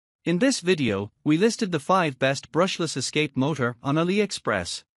In this video, we listed the 5 best brushless escape motor on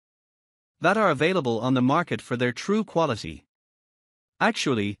Aliexpress that are available on the market for their true quality.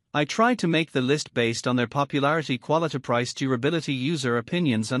 Actually, I tried to make the list based on their popularity, quality, price, durability, user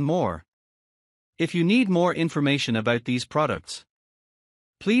opinions and more. If you need more information about these products,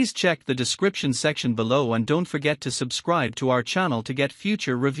 please check the description section below and don't forget to subscribe to our channel to get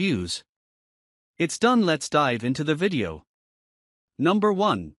future reviews. It's done, let's dive into the video. Number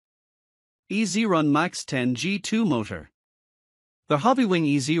 1. EZRun Max 10 G2 Motor. The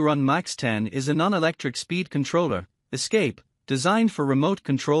Hobbywing EZRun Max 10 is a non-electric speed controller, escape, designed for remote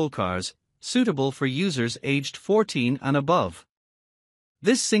control cars, suitable for users aged 14 and above.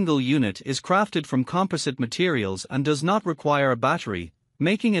 This single unit is crafted from composite materials and does not require a battery,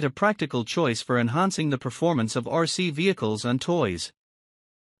 making it a practical choice for enhancing the performance of RC vehicles and toys.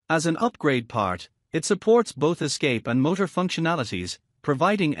 As an upgrade part, it supports both escape and motor functionalities,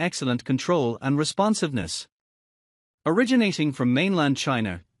 providing excellent control and responsiveness. Originating from mainland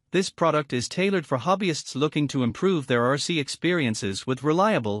China, this product is tailored for hobbyists looking to improve their RC experiences with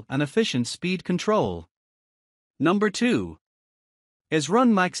reliable and efficient speed control. Number 2.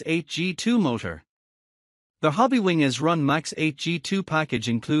 EzRun Max 8 G2 Motor. The Hobbywing EzRun Max 8 G2 package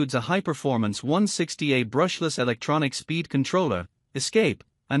includes a high-performance 160A brushless electronic speed controller, escape,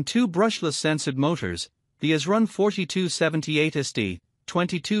 and 2 brushless sensored motors, the EzRun 4278SD,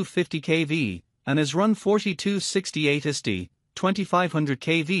 2250 kV, and EzRun 4268SD, 2500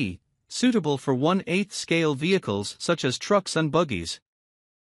 kV, suitable for 1/8 scale vehicles such as trucks and buggies.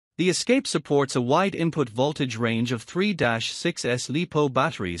 The escape supports a wide input voltage range of 3-6S LiPo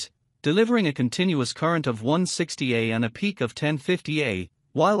batteries, delivering a continuous current of 160A and a peak of 1050A,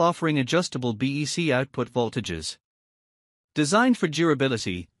 while offering adjustable BEC output voltages. Designed for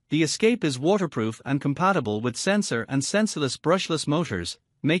durability, the escape is waterproof and compatible with sensor and sensorless brushless motors,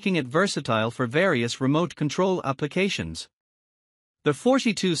 making it versatile for various remote control applications. The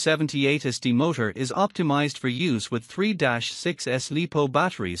 4278SD motor is optimized for use with 3-6S LiPo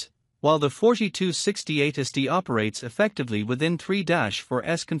batteries, while the 4268SD operates effectively within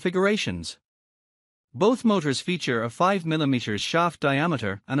 3-4S configurations. Both motors feature a 5mm shaft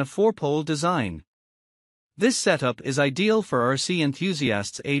diameter and a 4-pole design. This setup is ideal for RC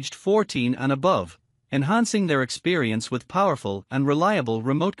enthusiasts aged 14 and above, enhancing their experience with powerful and reliable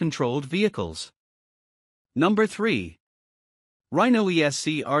remote-controlled vehicles. Number 3.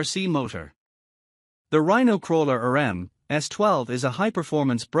 RhinoESC RC Motor. The Rhino Crawler RhinoESC is a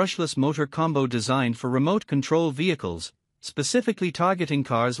high-performance brushless motor combo designed for remote control vehicles, specifically targeting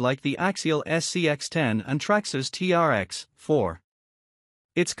cars like the Axial SCX10 and Traxxas TRX4.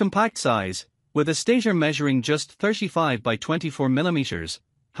 Its compact size, with a stator measuring just 35 by 24 mm,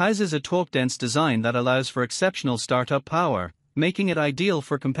 houses a torque-dense design that allows for exceptional startup power, making it ideal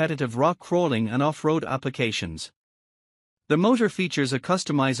for competitive rock crawling and off-road applications. The motor features a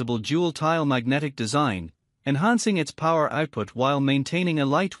customizable dual-tile magnetic design, enhancing its power output while maintaining a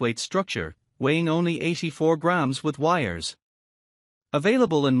lightweight structure, weighing only 84 grams with wires.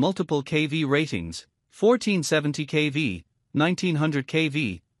 Available in multiple kV ratings, 1470 kV, 1900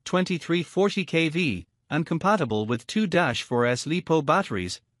 kV, 2340 kV, and compatible with 2-4S LiPo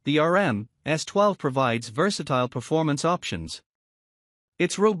batteries, the RhinoESC provides versatile performance options.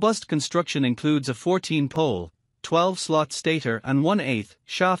 Its robust construction includes a 14-pole, 12-slot stator and 1/8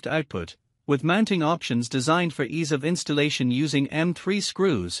 shaft output, with mounting options designed for ease of installation using M3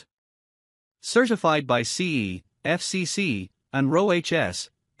 screws. Certified by CE, FCC, and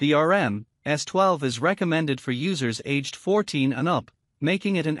RoHS, the RhinoESC is recommended for users aged 14 and up,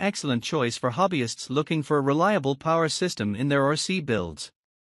 making it an excellent choice for hobbyists looking for a reliable power system in their RC builds.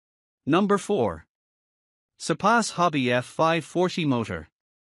 Number 4. SURPASS Hobby F540 Motor.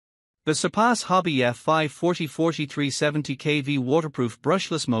 The SURPASS Hobby F540 4370 kV waterproof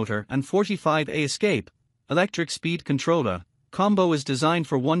brushless motor and 45A escape, electric speed controller, combo is designed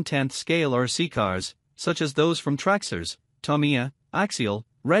for 1/10 scale RC cars, such as those from Traxxas, Tamiya, Axial,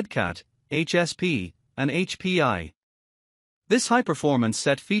 Redcat, HSP, and HPI. This high-performance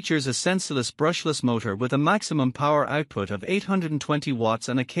set features a sensorless brushless motor with a maximum power output of 820 watts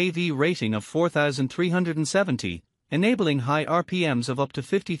and a kV rating of 4370, enabling high RPMs of up to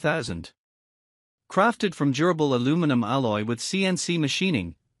 50,000. Crafted from durable aluminum alloy with CNC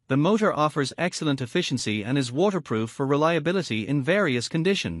machining, the motor offers excellent efficiency and is waterproof for reliability in various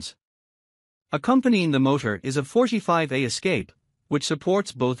conditions. Accompanying the motor is a 45A escape, which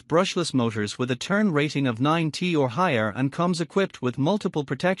supports both brushless motors with a turn rating of 9T or higher and comes equipped with multiple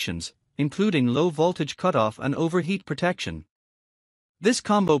protections, including low voltage cutoff and overheat protection. This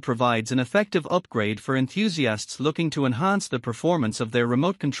combo provides an effective upgrade for enthusiasts looking to enhance the performance of their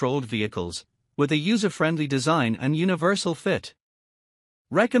remote-controlled vehicles, with a user-friendly design and universal fit.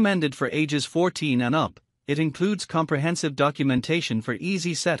 Recommended for ages 14 and up, it includes comprehensive documentation for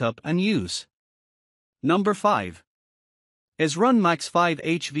easy setup and use. Number 5. EzRun Max 5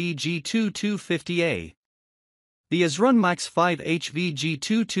 HVG2250A. The EzRun Max 5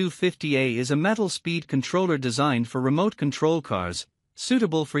 HVG2250A is a metal speed controller designed for remote control cars,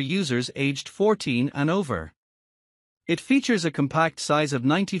 suitable for users aged 14 and over. It features a compact size of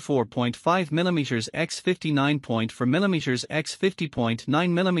 94.5mm x 59.4mm x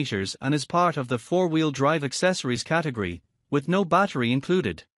 50.9mm and is part of the four-wheel drive accessories category, with no battery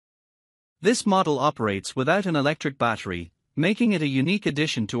included. This model operates without an electric battery, making it a unique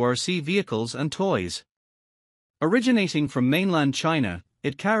addition to RC vehicles and toys. Originating from mainland China,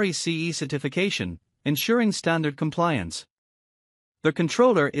 it carries CE certification, ensuring standard compliance. The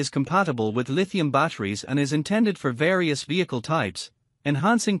controller is compatible with lithium batteries and is intended for various vehicle types,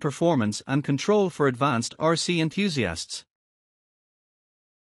 enhancing performance and control for advanced RC enthusiasts.